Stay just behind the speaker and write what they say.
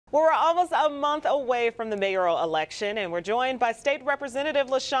Well, we're almost a month away from the mayoral election, and we're joined by State Representative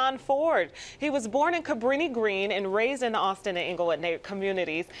Shawn Ford. He was born in Cabrini Green and raised in the Austin and Inglewood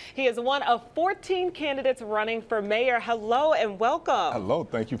communities. He is one of 14 candidates running for mayor. Hello and welcome. Hello,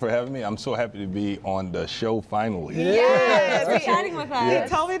 thank you for having me. I'm so happy to be on the show finally. Yes, for chatting with us.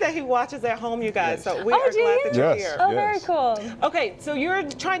 He told me that he watches at home, you guys, so we Oh, are glad that you're Yes. here. Oh, very cool. Okay, so you're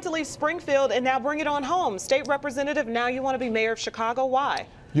trying to leave Springfield and now bring it on home. State Representative, now you want to be mayor of Chicago. Why?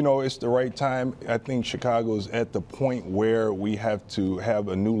 You know, it's the right time. I think Chicago is at the point where we have to have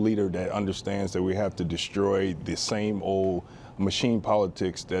a new leader that understands that we have to destroy the same old machine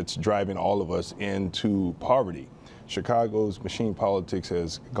politics that's driving all of us into poverty. Chicago's machine politics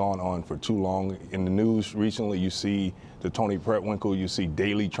has gone on for too long. In the news recently, you see the Tony Pretwinkle, you see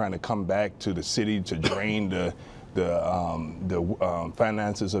Daley trying to come back to the city to drain the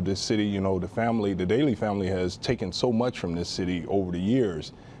finances of this city. You know, the Daley family has taken so much from this city over the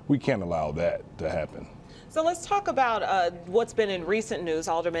years. We can't allow that to happen. So let's talk about what's been in recent news.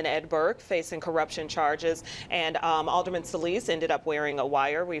 Alderman Ed Burke facing corruption charges, and Alderman Solis ended up wearing a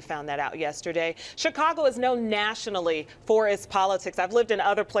wire. We found that out yesterday. Chicago is known nationally for its politics. I've lived in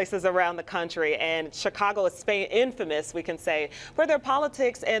other places around the country, and Chicago is infamous, we can say, for their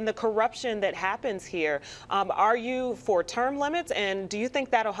politics and the corruption that happens here. Are you for term limits, and do you think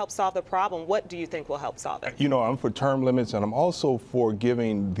that'll help solve the problem? What do you think will help solve it? You know, I'm for term limits, and I'm also for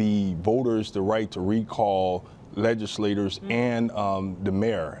giving the voters the right to recall legislators and the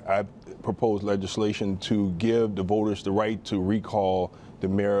mayor. I proposed legislation to give the voters the right to recall the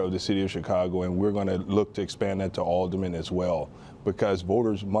mayor of the city of Chicago, and we're going to look to expand that to aldermen as well, because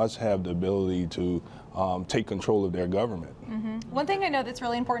voters must have the ability to take control of their government. One thing I know that's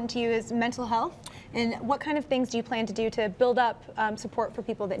really important to you is mental health, and what kind of things do you plan to do to build up support for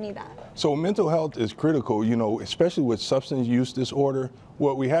people that need that? So mental health is critical, you know, especially with substance use disorder.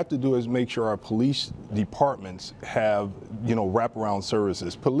 What we have to do is make sure our police departments have, you know, wraparound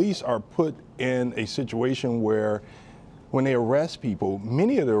services. Police are put in a situation where when they arrest people,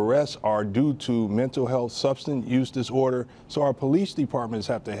 many of the arrests are due to mental health, substance use disorder. So our police departments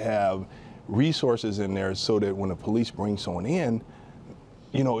have to have resources in there so that when the police bring someone in,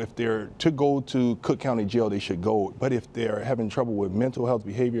 you know, if they're to go to Cook County Jail, they should go. But if they're having trouble with mental health,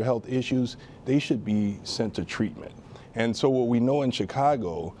 behavioral health issues, they should be sent to treatment. And so what we know in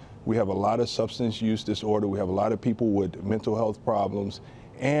Chicago, we have a lot of substance use disorder. We have a lot of people with mental health problems.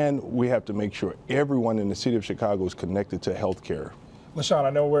 And we have to make sure everyone in the city of Chicago is connected to health care. Shawn, I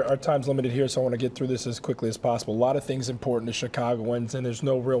know our time's limited here, so I want to get through this as quickly as possible. A lot of things important to Chicagoans, and there's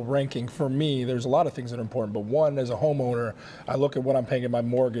no real ranking. For me, there's a lot of things that are important, but one, as a homeowner, I look at what I'm paying in my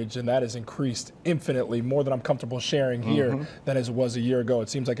mortgage, and that has increased infinitely, more than I'm comfortable sharing here than as it was a year ago. It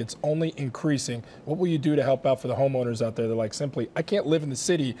seems like it's only increasing. What will you do to help out for the homeowners out there that, like, simply, I can't live in the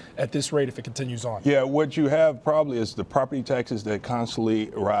city at this rate if it continues on? Yeah, what you have probably is the property taxes that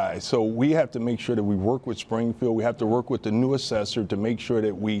constantly rise. So we have to make sure that we work with Springfield. We have to work with the new assessor to make sure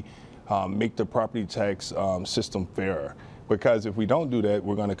that we make the property tax system fairer. Because if we don't do that,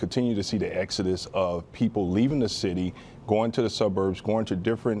 we're going to continue to see the exodus of people leaving the city, going to the suburbs, going to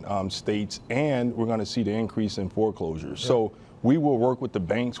different states, and we're going to see the increase in foreclosures. Yeah. So we will work with the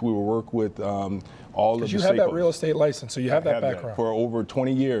banks, we will work with all of the stakeholders. You have that real estate license, so you have that background. For over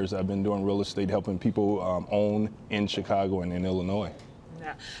 20 years, I've been doing real estate, helping people own in Chicago and in Illinois.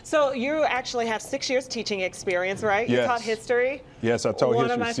 Yeah. So you actually have 6 years teaching experience, right? Yes. You taught history. Yes, I taught history.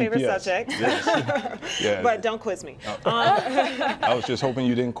 One of my favorite subjects. Yes. Yeah. But don't quiz me. I was just hoping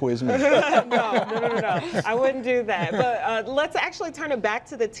you didn't quiz me. No. I wouldn't do that. But let's actually turn it back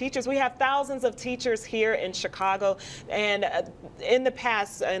to the teachers. We have thousands of teachers here in Chicago, and in the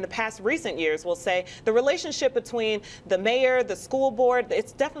past recent years, we'll say, the relationship between the mayor, the school board,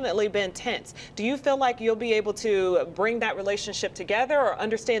 it's definitely been tense. Do you feel like you'll be able to bring that relationship together or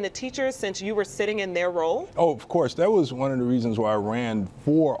understand the teachers since you were sitting in their role? Oh, of course. That was one of the reasons why I ran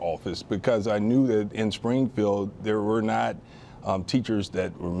for office, because I knew that in Springfield there were not teachers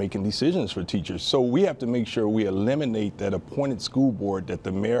that were making decisions for teachers. So we have to make sure we eliminate that appointed school board that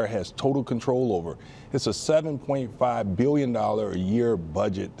the mayor has total control over. It's a $7.5 billion a year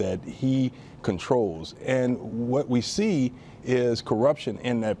budget that he controls. And what we see is corruption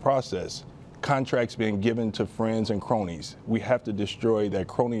in that process. Contracts being given to friends and cronies. We have to destroy that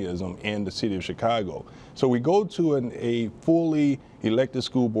cronyism in the city of Chicago. So we go to a fully elected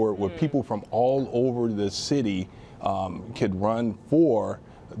school board where people from all over the city could run for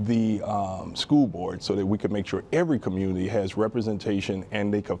the school board so that we can make sure every community has representation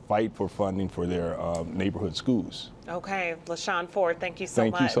and they can fight for funding for their neighborhood schools. Okay, LaShawn Ford, thank you so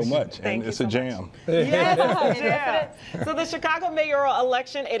much. Thank you so much. Thank And you it's so a much. jam. Yes, it's a jam. So the Chicago mayoral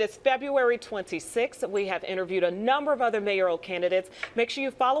election, it is February 26th. We have interviewed a number of other mayoral candidates. Make sure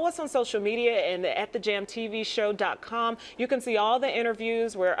you follow us on social media and at thejamtvshow.com. You can see all the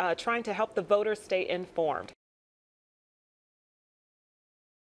interviews. We're trying to help the voters stay informed.